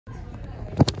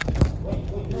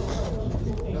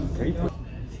Hey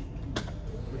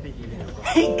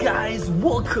guys,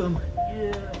 welcome!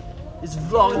 It's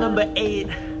vlog number 8,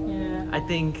 I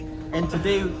think. And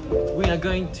today we are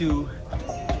going to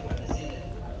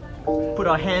put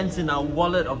our hands in our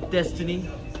wallet of destiny,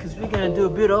 because we're gonna do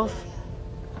a bit of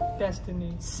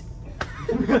destiny.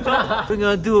 We're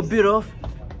gonna do a bit of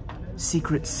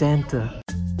Secret Santa.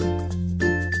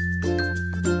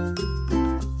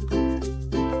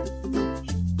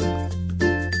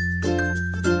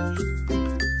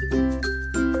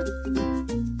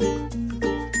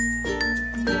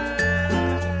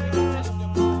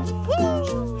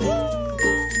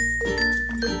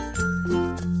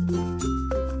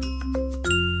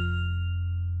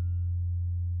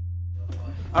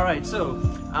 Alright, so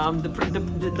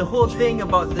the whole thing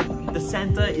about the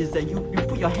Santa is that you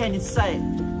put your hand inside,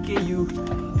 okay,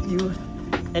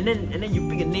 and then you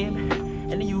pick a name,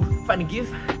 and then you find a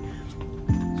gift. So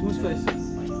who's first?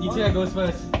 Ichia goes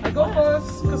first. I go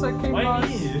first because I came last.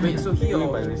 Wait, so he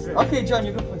or... Okay, John,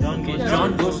 you go first. Okay,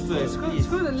 John goes first. Please.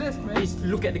 Screw the list, man. Please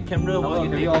look at the camera while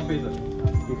you take. all face it.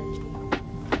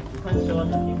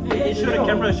 Hey, show the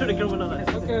camera, now.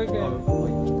 Okay.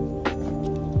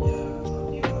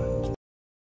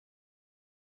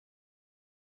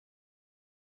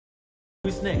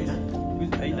 Who's next?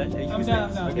 Are you done? I'm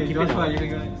done. Okay, Joshua, you can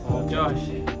go next. Josh.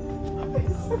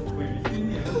 Can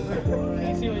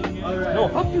you see what you get? Right. No,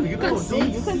 fuck you. You can't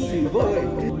see. Go away.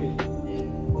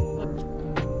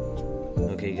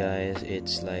 Okay guys,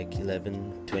 it's like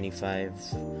 11:25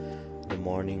 the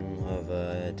morning of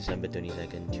December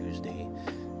 22nd, Tuesday.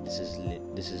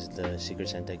 This is the Secret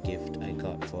Santa gift I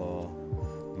got for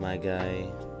my guy.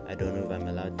 I don't know if I'm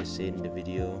allowed to say it in the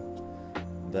video,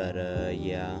 but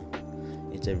yeah,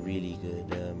 it's a really good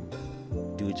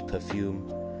dude's perfume,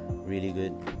 really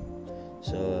good.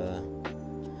 So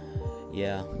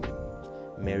yeah,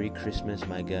 Merry Christmas,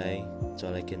 my guy. That's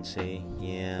all I can say.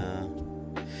 Yeah.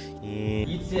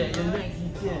 Yijian, you're next,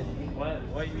 Yijian.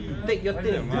 Why me? Take your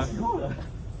thing. Just go.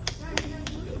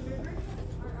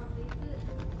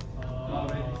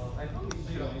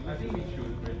 I think we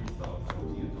should really start.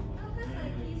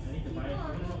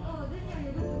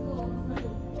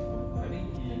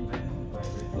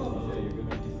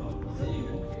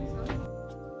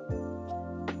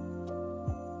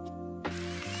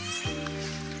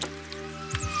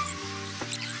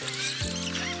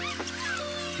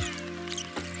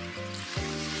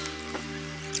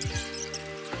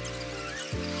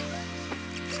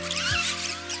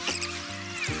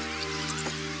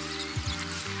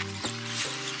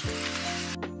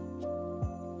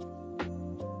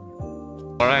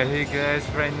 Alright, hey guys,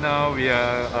 right now we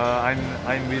are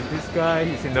I'm with this guy,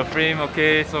 he's in the frame,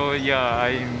 okay, so yeah,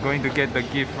 I'm going to get the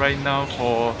gift right now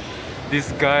for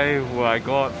this guy who I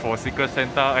got for Secret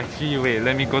Santa. Actually, wait,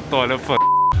 let me go toilet first.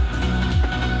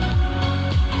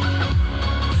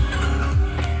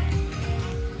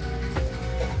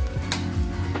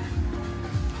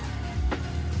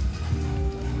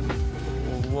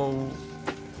 Whoa.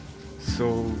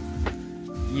 So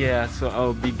yeah, so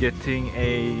I'll be getting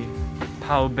a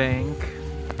power bank.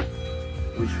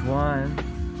 Which one?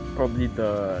 Probably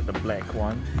the black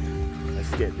one. Let's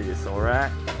get this.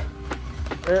 Alright,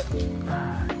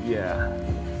 yeah,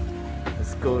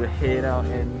 let's go head out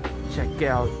and check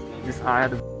out this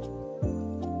item.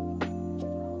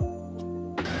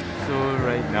 So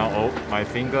right now, oh, my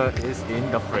finger is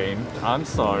in the frame, I'm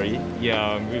sorry.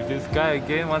 Yeah, I'm with this guy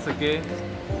again, once again.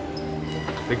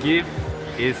 The gift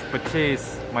is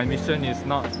purchased. My mission is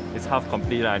half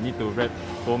complete. I need to wrap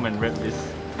home and wrap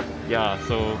this. Yeah,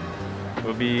 so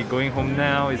we'll be going home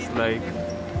now. It's like,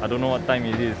 I don't know what time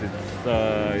it is.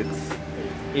 It's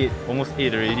 8, almost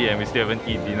 8 already, and we still haven't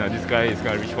eaten dinner. This guy is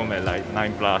gonna reach home at like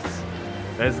 9+.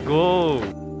 Let's go.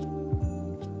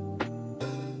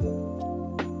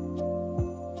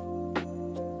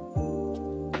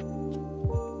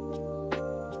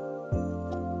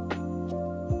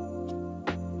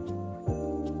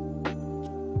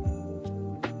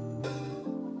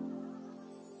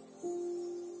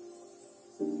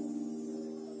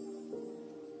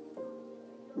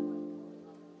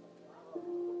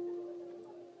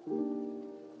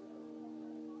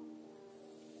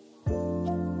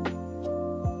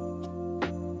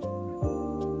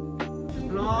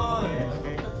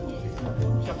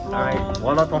 Alright,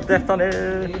 one lot of test on it.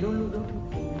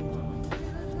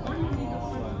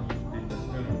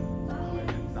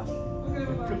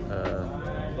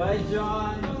 Bye,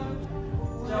 John.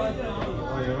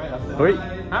 Wait,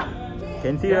 Huh?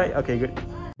 can see right? Okay, good.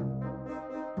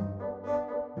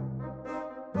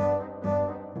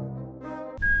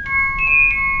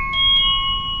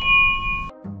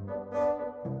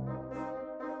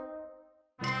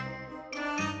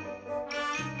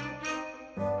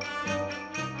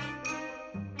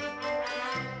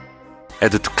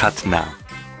 Add to cart now.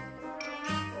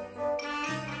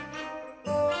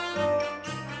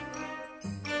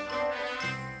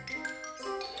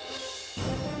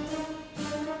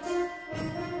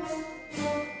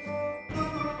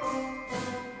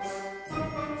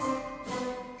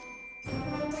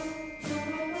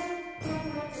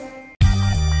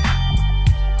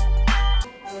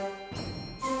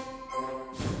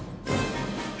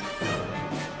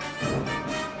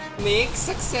 Make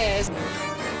success.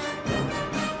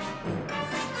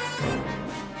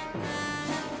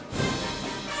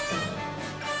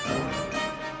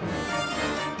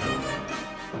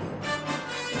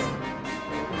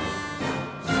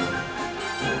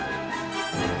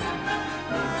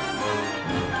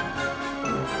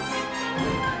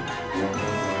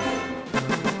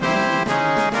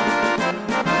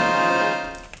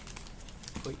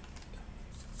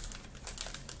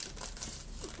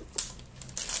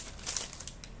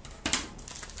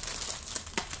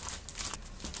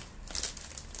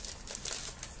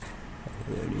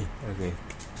 Okay.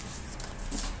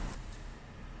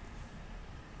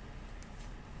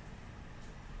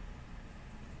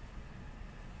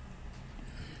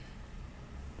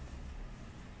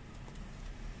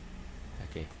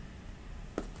 Okay.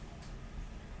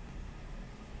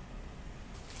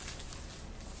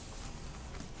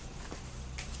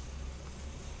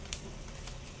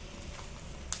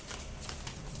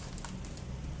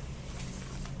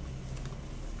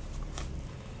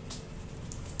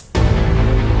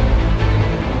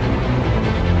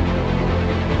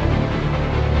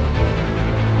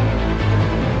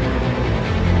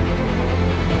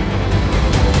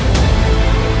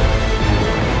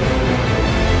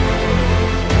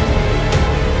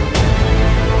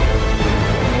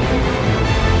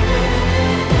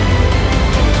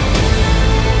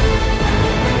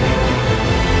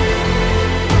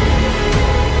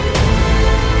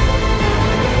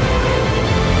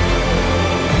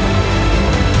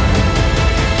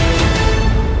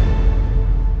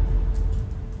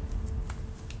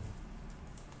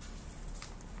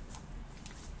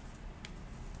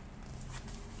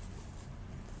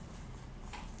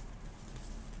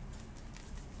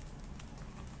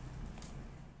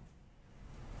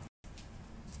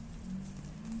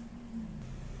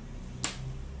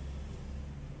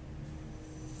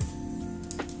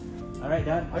 Alright,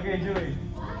 done. Okay, Joey.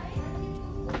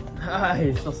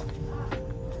 Hi, so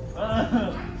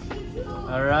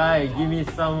Alright, give me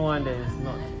someone that is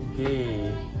not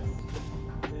gay.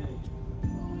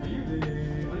 Are you the...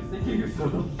 What is taking you so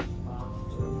long?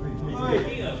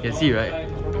 You can see, right?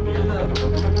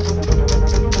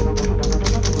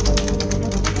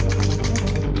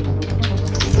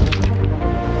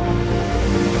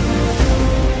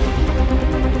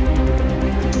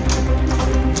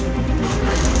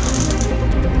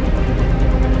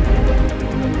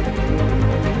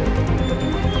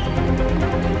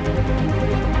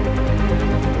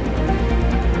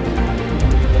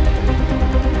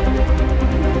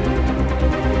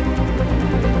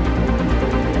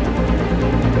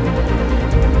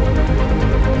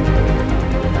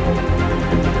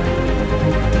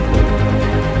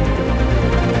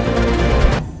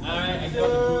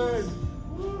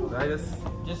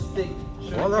 Just take.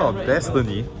 What of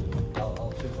destiny?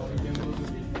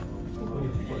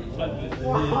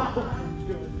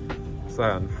 So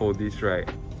I unfold this, right?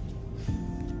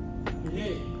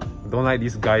 Don't like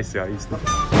these guys, yeah. It's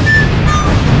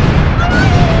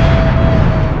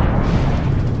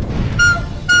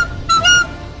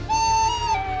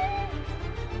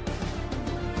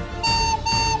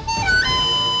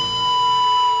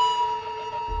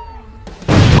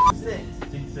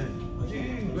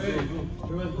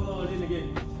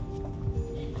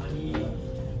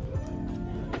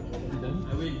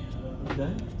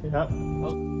Yep.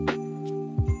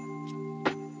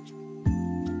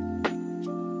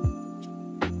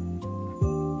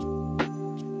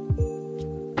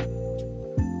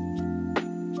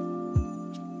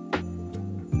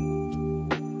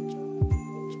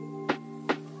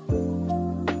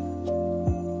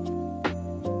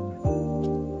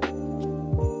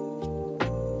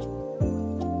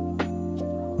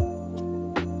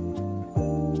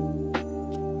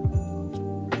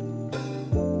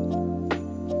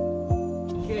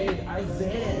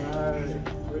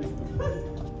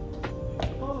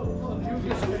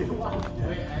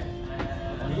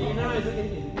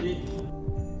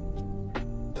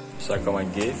 So I got my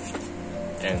gift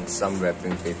and some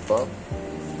wrapping paper,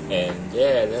 and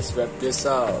yeah, let's wrap this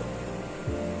up.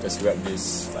 Let's wrap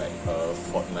this like a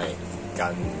fortnight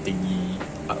gun thingy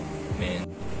up, man.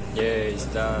 Yeah, it's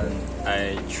done.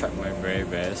 I tried my very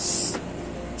best.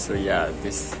 So yeah,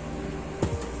 this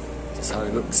That's how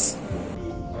it looks.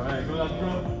 Alright, good luck,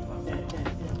 bro.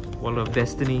 Wall of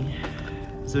Destiny.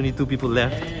 There's only 2 people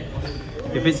left.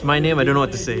 If it's my name, I don't know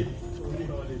what to say.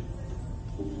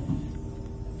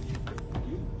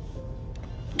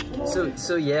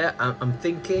 So yeah, I'm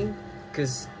thinking,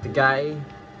 cause the guy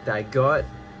that I got,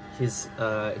 his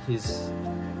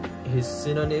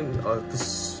synonym or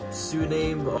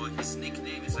pseudonym or his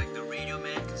nickname is like the Radio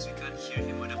Man, cause we can't hear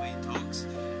him whenever he talks.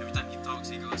 Every time he talks,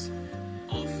 he goes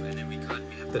off, and then we have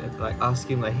to like ask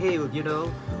him like, hey, you know,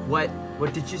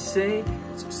 what did you say?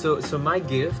 So my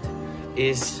gift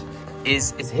is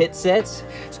headsets.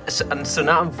 So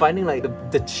now I'm finding like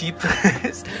the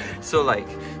cheapest. so like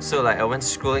I went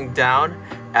scrolling down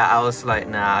and I was like,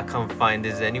 nah, I can't find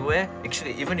this anywhere.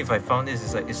 Actually, even if I found this,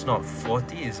 it's like, it's not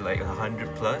 40, it's like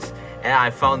 100 plus. And I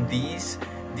found these.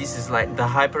 This is like the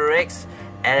HyperX,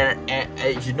 and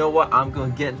you know what? I'm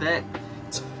gonna get that.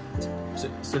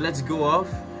 So let's go off.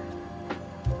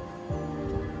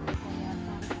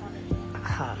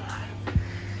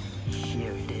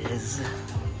 Here it is.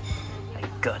 I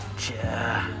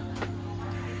gotcha.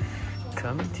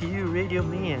 Coming to you, Radio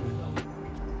Man.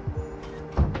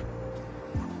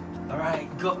 Alright,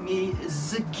 got me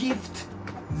the gift.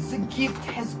 The gift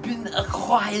has been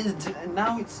acquired, and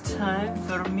now it's time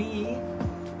for me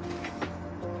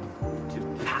to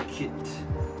pack it.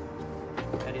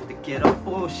 I need to get up.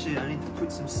 Oh shit, I need to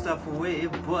put some stuff away,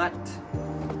 but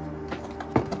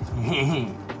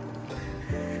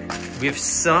with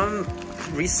some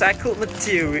recycled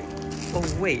material. Oh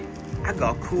wait, I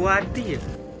got a cool idea.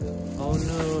 Oh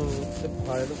no, it's a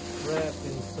pile of crap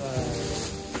inside.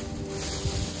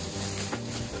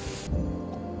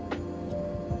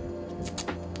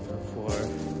 For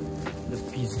the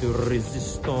piece de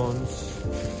resistance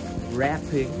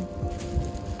wrapping.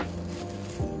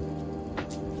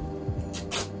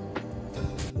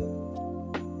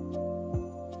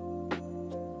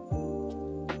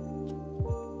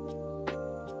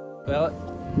 Well,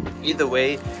 either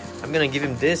way, I'm gonna give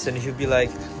him this and he'll be like,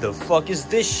 the fuck is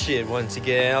this shit once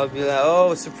again? I'll be like,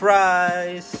 oh,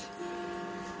 surprise!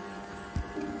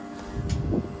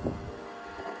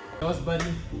 Yours,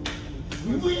 buddy.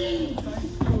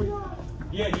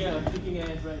 Yeah, I'm kicking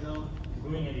ass right now.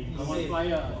 I'm on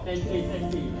fire.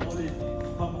 10K. All this.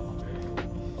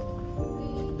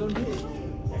 Don't hit.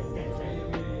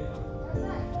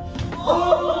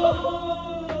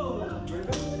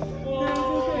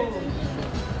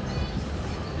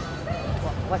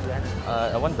 What do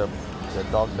I want the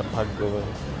dog, the pug girl.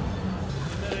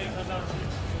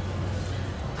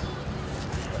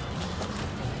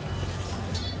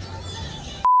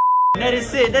 That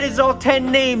is it. That is all 10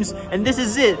 names, and this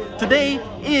is it. Today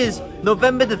is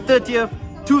November the 30th,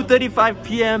 2:35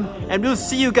 p.m. and we'll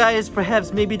see you guys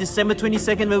perhaps maybe December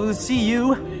 22nd, where we'll see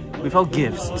you with our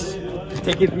gifts.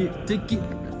 Take it.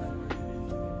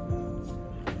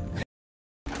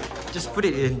 Just put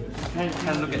it in.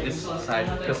 Can't look at this side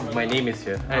because my name is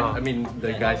here. I mean,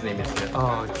 the guy's name is here.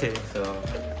 Oh, okay. So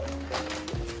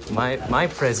My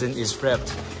present is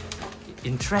wrapped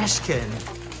in trash can.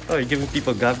 oh, you're giving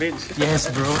people garbage? Yes,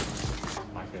 bro.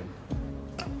 My friend.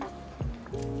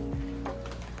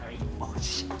 Oh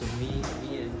shit. So me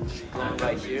and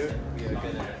right here, we are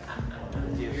gonna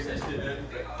give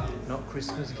not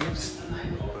Christmas gifts,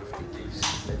 birthday gifts.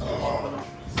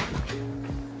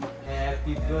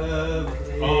 Happy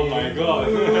birthday. Oh my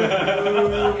god.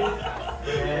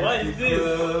 What is this?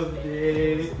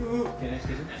 Birthday. Can I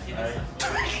say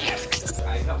this?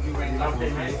 I help you right now.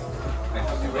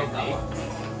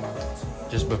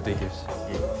 Just birthday gifts.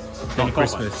 Not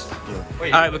Christmas.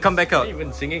 Wait, Alright, we'll come back out.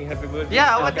 even singing happy birthday?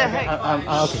 Yeah, what the heck?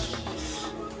 Okay.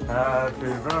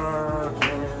 Happy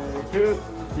birthday to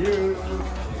you.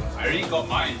 I already got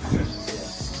mine.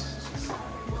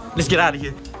 Let's get out of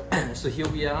here. So here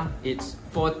we are. It's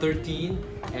 4:13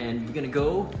 and we're gonna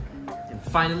go and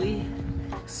finally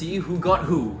see who got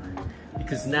who.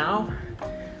 Because now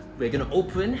we're gonna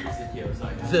open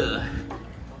the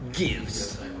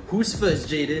gifts. Who's first,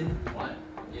 Jaden?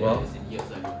 Well,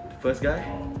 the first guy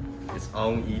is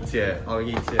Ong Yi-Jie. Ong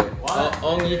Yi-Jie.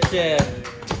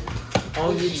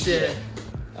 Ong Yi-Jie.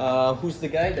 Who's the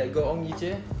guy that got Ong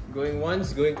Yi-Jie? Going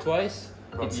once, going twice.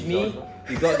 It's me.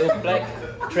 We got the black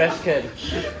trash can.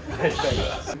 Trash bag.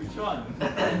 Which one?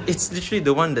 It's literally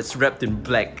the one that's wrapped in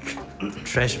black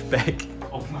trash bag.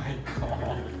 Oh my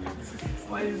god.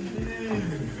 What is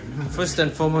this? First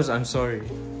and foremost, I'm sorry.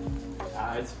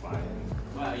 It's fine.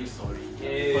 why are you sorry?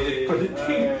 For the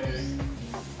thing.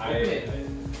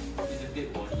 There's a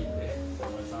dead body in there.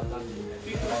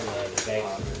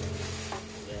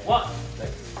 What?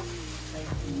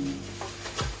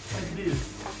 What's this?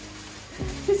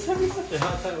 a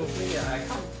hard time opening it. I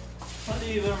can't. How do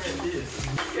you even read this?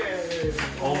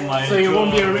 Oh my So you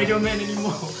won't be a radio man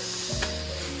anymore.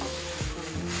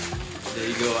 There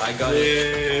you go, I got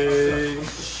it.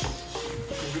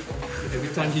 Every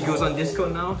time he goes on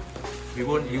Discord now, we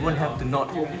won't have to not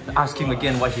ask him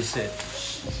again what he said.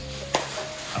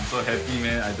 I'm so happy,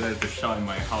 man. I don't have to shout in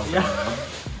my house Yeah.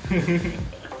 right now.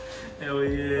 Hell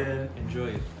yeah. Enjoy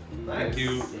it. Thank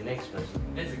you. The next person.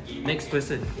 That's a game. Next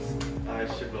person.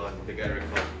 Shiblon, the guy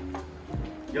record.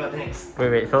 You're next.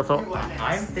 Wait, so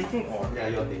I'm taking or? Yeah,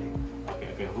 you're taking.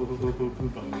 Okay, who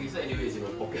got me? You said anyways in my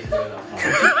pocket here.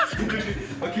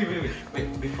 Okay,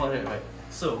 wait. Before that, right?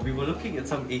 So we were looking at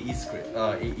some AE script.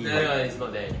 AE. No, it's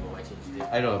not there anymore. I changed it.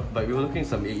 I know, but we were looking at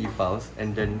some AE files,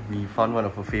 and then we found one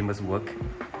of her famous work,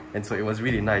 and so it was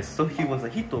really nice. So he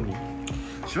told me,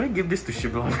 should I give this to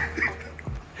Shiblon?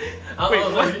 I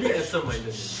was really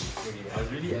absent-minded. I was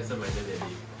really absent-minded that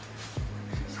day.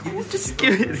 Just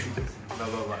give it. But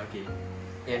okay.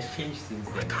 It has changed since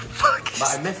then. But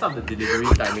I messed up the delivery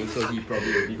timing, so he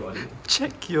probably already got it.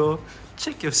 Check your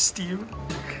Steam.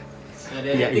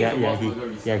 He got me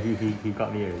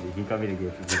already. He got me the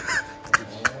gift.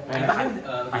 I got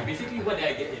him, basically what did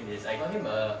I get him is, I got him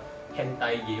a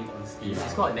hentai game on Steam.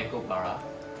 It's called Neko Para.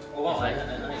 Oh wow.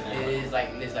 It's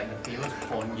like the famous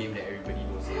porn game that everybody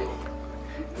knows.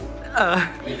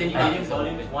 You think I him got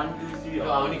him 1, 2, 3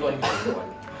 No, I only got him one.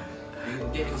 You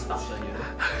get him started, you know.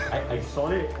 I saw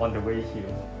it on the way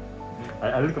here.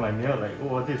 I look at my mail like, oh,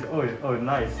 what is? Oh,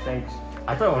 nice, thanks.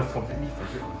 I thought I was completely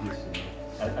forget with this. You know?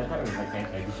 I thought it was like an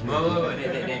additional. No,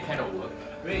 they kind of work.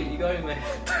 Wait, you got him, man.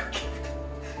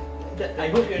 I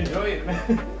hope you enjoy it, man.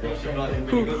 When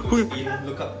you go to Steam,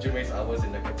 look up Jume's hours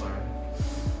in the Kapara.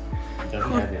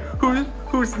 Doesn't have it.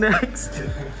 Who's next?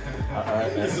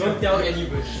 Don't tell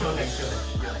anybody. Don't actually.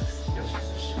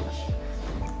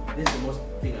 This is the most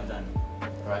thing I've done.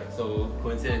 Alright, so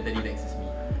coincidentally next is me.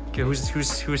 Okay, who's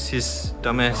his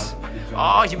dumbass?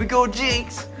 Oh, here we go,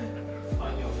 Jinx!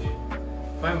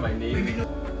 Find my name.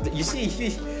 You see,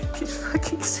 he's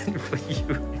fucking sent for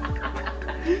you.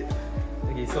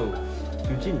 Okay, so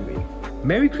to Jinwei.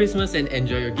 Merry Christmas and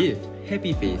enjoy your gift.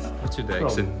 Happy face. What's with the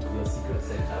accent? Your secret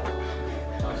Santa.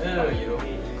 No, you know,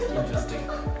 interesting.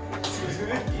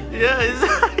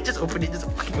 Yeah, just open it, just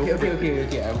fucking open it.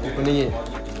 Okay, I'm opening it.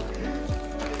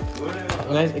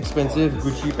 Nice expensive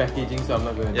Gucci packaging, so I'm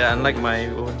not going to. Yeah, unlike my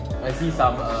own. I see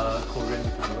some Korean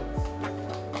keywords.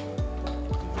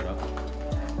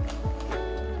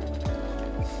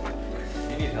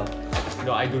 You need help.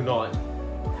 No, I do not.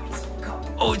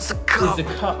 Oh, it's a cup! It's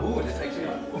a cup. Oh, that's actually...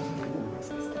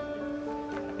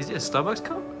 Is it a Starbucks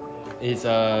cup? It's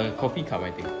a coffee cup,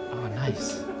 I think. Oh,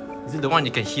 nice. Is it the one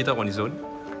you can heat up on its own?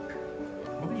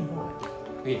 Nobody knows.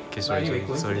 Wait, Okay, sorry. My cup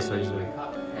has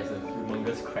a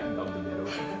humongous crack down the middle.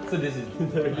 So this is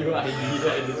the real ID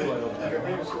and this one.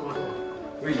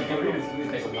 Wait, you can read this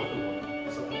like a water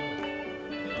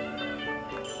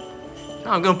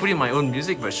bottle. I'm gonna put in my own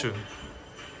music, but sure.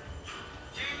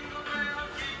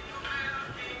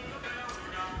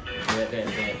 My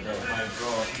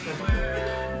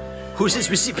God. Who's this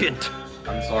recipient?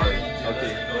 I'm sorry.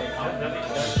 Okay.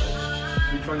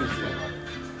 Which one is it?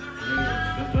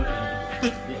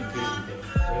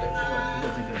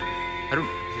 I don't...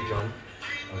 Is it John?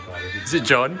 Is it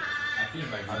John?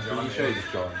 I'm pretty sure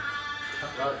it's John.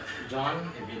 Well, John,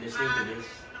 if you're listening to this,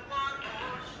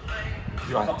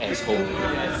 you're an asshole.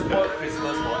 Spoiled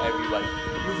Christmas for everyone.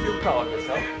 You feel proud of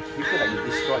yourself? You feel like you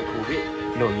destroyed COVID?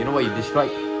 No, you know what you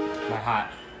destroyed? My heart.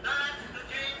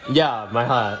 Yeah, my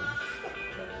heart.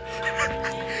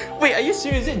 Wait, are you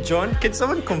serious? Is it John? Can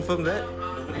someone confirm that?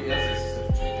 Nobody else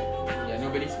is. Yeah,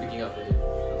 nobody's speaking up for it.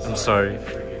 I'm sorry.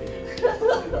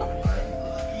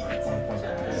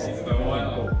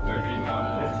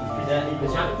 The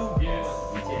shampoo? Yes.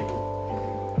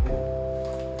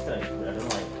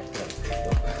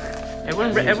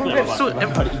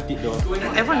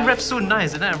 Everyone raps so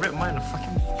nice, and then I rap mine in a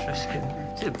fucking trash can.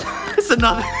 Shit. It's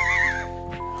another.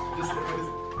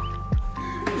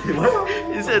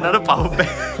 Is it another power bank?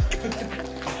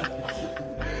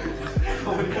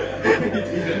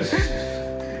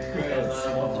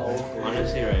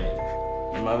 Honestly, right,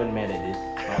 I'm not even mad at this.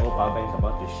 My old power bank's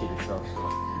about to shit itself, so.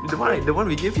 The one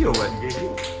we gave you or what?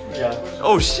 Yeah.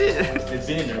 Oh shit! It's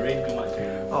been in the rain too much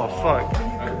already. Oh fuck. The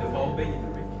power bank in the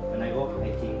rain. When I go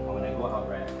hiking or when I go out,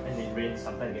 right, and it rains,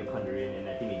 sometimes I get caught in the rain and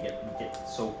I think it gets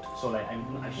soaked. So like, I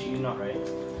shit you not, right,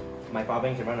 my power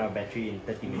bank can run out of battery in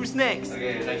 30 minutes. Who's next?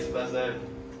 Okay, next person.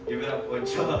 Give it up for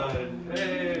John.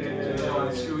 Hey,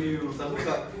 John, screw you. So who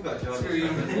got John? Screw you.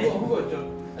 Who got John?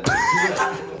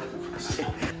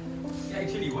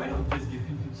 Actually, why not just give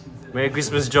him Shinsen? Merry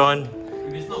Christmas, John.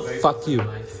 Fuck you.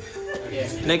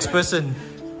 Next person.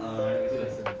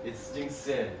 It's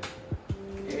Jingle.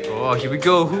 Oh, here we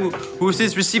go. Who's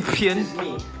this recipient?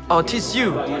 Oh, it's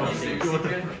you.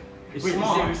 It's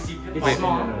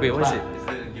small. Wait, what is it?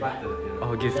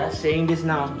 Oh, gift. Just saying this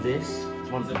now. This is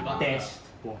one of the best.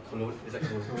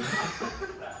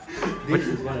 This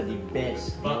is one of the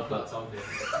best.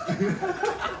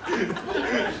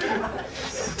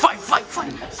 Fight!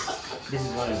 This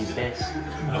is one of the best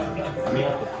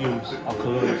male perfumes or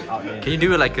colognes out there. Can you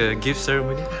do like a gift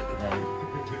ceremony?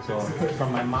 So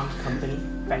from my mom's company,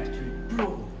 Petrie.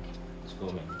 Let's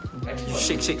go, man.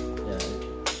 Shake.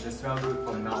 They smell good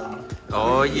from now on.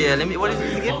 Oh yeah, let me. What is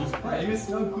it again? You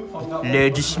smell good from now on.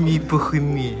 Ladies me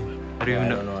Ibrahim.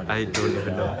 I don't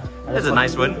even know. That's a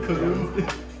nice one.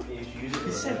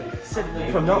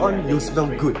 From now on, you smell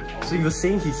good. So you're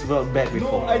saying he smelled bad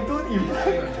before? I don't even.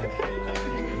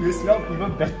 You smell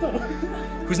even better.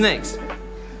 Who's next?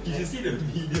 You should see the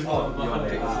video. Oh, you're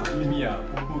next. Me,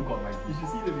 who got my gift? You should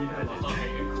see the video.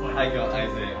 I got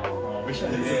Isaac. Which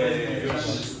one is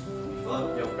it?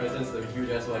 Your present's the huge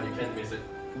ass one, you can't miss it.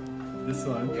 This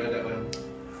one? Yeah, that one.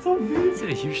 So big. Is it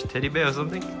a huge teddy bear or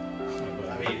something? I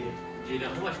mean, Jada,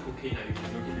 how much cocaine are you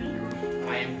using? I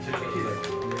am just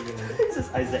It's just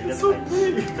Isaac. That's so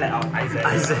big. Flat out Isaac.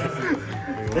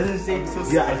 Doesn't say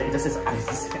yeah Isaac. It just says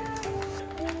Isaac.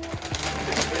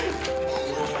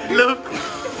 Look.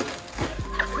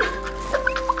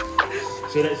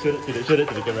 Show that to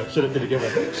the camera. Show it to the camera.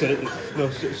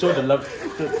 Show the love.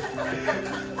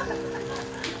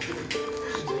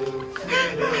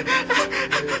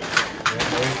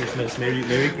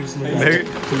 Merry Christmas.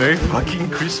 Merry fucking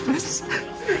Christmas.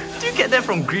 Did you get that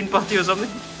from Green Party or something?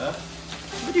 Huh?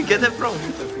 Where did you get that from?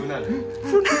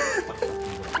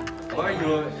 Or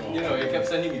you know, you kept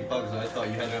sending me pugs, so I thought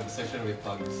you had an obsession with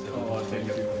pugs. So. Oh, thank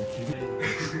you.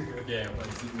 Yeah,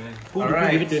 what's it, man?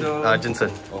 Alright, so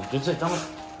Jensen. Oh, Jensen, come on.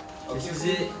 This is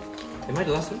it. Am I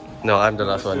the last one? No, I'm the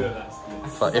last one.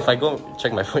 But if I go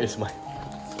check my phone, it's mine.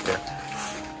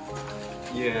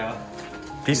 Yeah.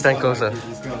 Please stand closer.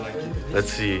 He's gonna like it.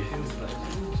 Let's see.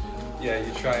 Yeah,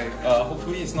 you try.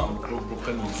 Hopefully it's not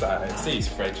broken inside. I say it's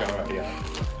fragile, right? Yeah.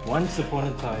 Once upon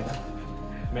a time.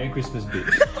 Merry Christmas, bitch.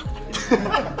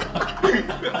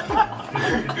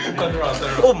 Turn around.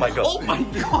 Oh my god. Oh my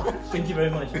god! Thank you very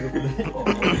much.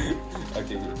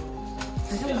 Okay.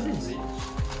 What is this?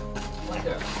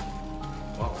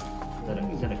 Wow.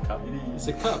 Is that a cup? It's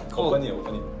a cup. Open it.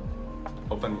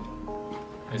 Open it.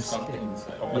 There's something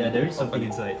inside. Yeah, there is something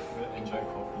inside. We'll enjoy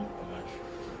coffee for lunch.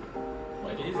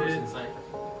 What is it inside?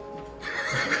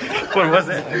 What was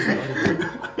it?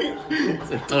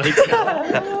 It's a toy cup.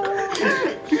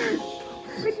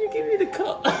 When you give me the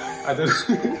cup? I don't know.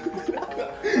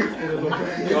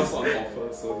 It was on offer,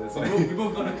 so that's why. We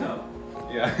both got a cup.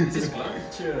 Yeah. This is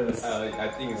glass. Cheers. I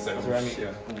think it's ceramic.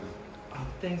 Yeah.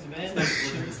 Thanks, man.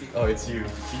 Oh, it's you.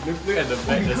 Look at the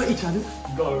back. We got each other?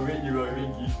 You got a red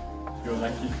gift. You'll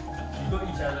like it. We got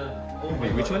each other.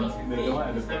 Wait, which one? The one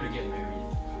at the time to get married.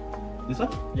 This one?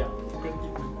 Yeah.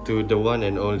 To the one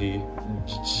and only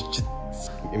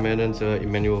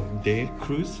Emmanuel Day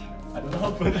Cruz. I don't know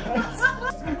how to pronounce.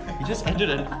 He just added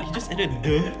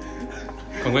the.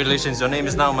 Congratulations, your name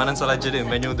is now Manan Solajede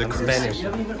Emmanuel De Cruz. You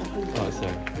haven't even opened Oh,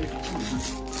 sorry.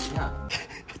 Yeah.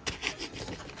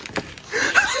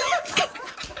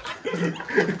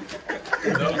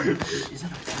 Is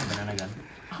that a banana gun?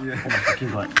 Yeah. Oh my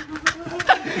fucking god.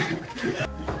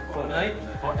 Fortnite?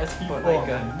 For SP4. Fortnite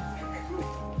gun.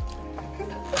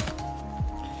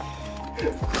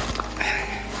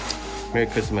 Merry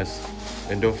Christmas.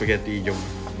 And don't forget to eat your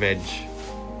veg.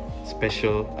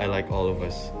 Special, I like all of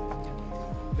us.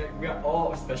 We are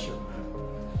all special.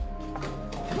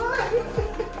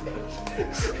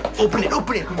 Open it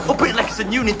like it's a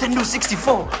new Nintendo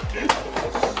 64.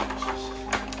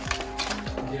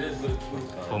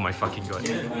 Oh my fucking god.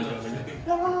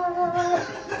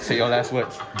 Say your last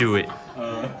words. Do it.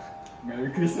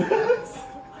 Merry Christmas.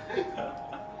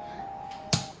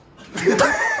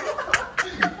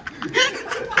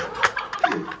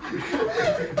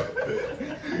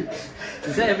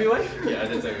 Is that everyone? Yeah,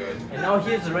 that's everyone. And now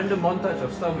here's a random montage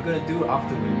of stuff we're gonna do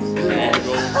afterwards.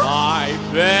 Jingle my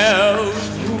bells,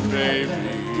 baby.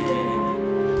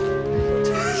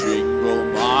 Jingle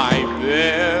my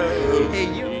bells. Hey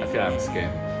you. I feel I'm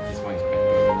scared. This one is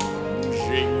better.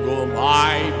 Jingle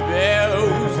my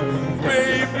bells,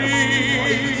 baby.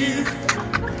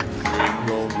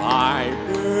 Jingle my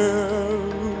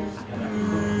bells.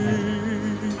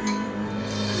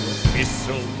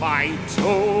 Mistle my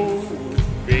toes,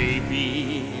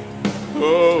 baby.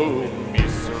 Oh,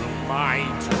 mistle my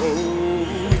toes.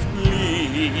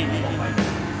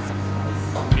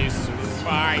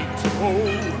 my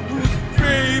toes,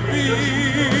 baby.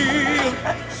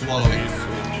 Swallow it. Kiss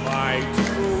my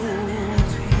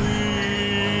toes,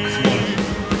 please.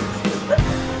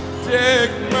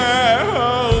 Take my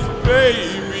house,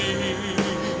 baby.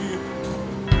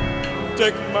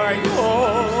 Take my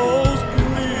house,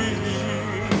 please.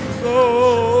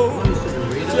 Oh,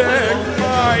 take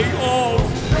my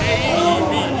house,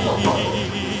 baby.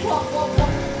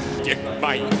 Take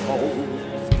my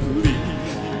house, please.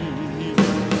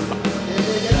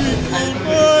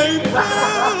 My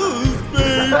bells,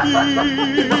 baby.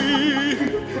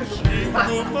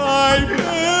 Jingle my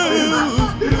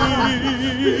bells,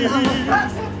 please.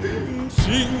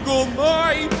 Jingle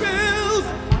my bells,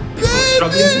 baby.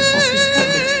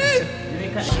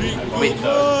 Jingle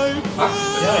my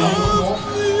bells,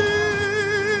 please.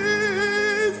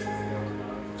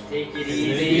 Take it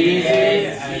easy.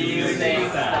 See you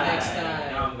next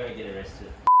time. Now I'm gonna get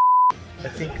arrested. I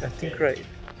think right.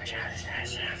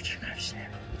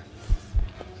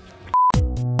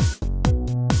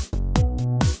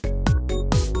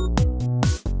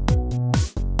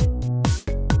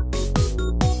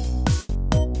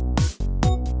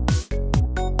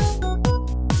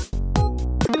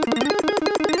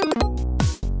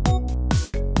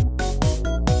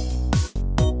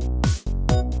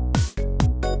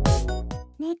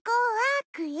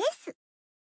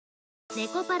 ネ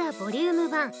コパラボリューム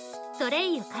1ソレ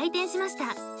イユ開店しまし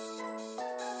た。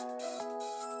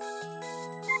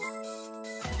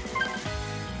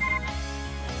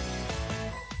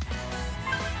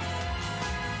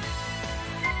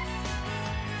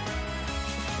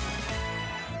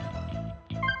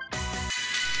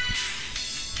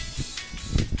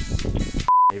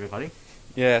Are you recording?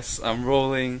 Yes, I'm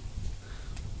rolling.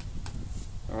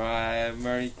 Alright,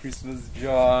 Merry Christmas,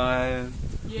 John.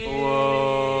 Yay!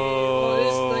 Whoa.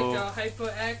 Oh, it's like a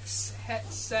HyperX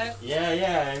headset.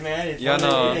 Yeah, man. It's Yeah,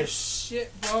 no.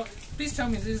 Shit, bro. Please tell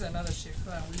me this is another shit,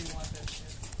 because I really want that shit.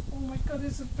 Oh my god,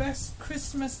 this is the best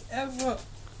Christmas ever.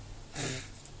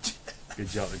 Good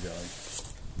job, John.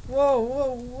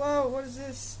 Whoa, what is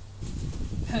this?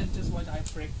 Just watch I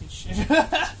break this shit.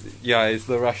 Yeah, it's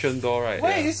the Russian door, right?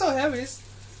 Wait, Yeah. it's so heavy. It's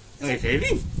It's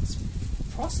heavy.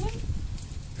 porcelain?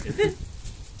 Is it?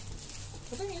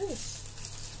 I think it is.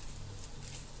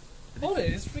 Hold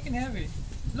it, it's freaking heavy.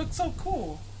 It looks so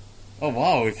cool. Oh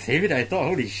wow, it's heavier than I thought.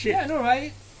 Holy shit. Yeah, I know,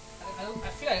 right? I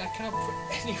feel like I cannot put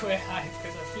anywhere high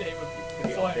because I feel like it would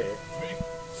before I break.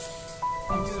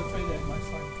 I'm just afraid that it might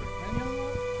find break. And you know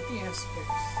what? I think it has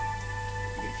space.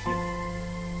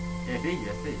 Yeah, big,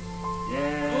 that's it.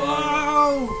 Yeah.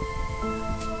 Wow!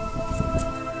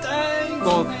 Thanks,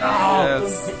 Oh, man.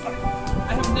 yes.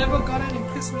 I have never gotten a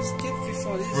Christmas gift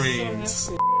before. This is so Brains.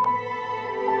 hefty.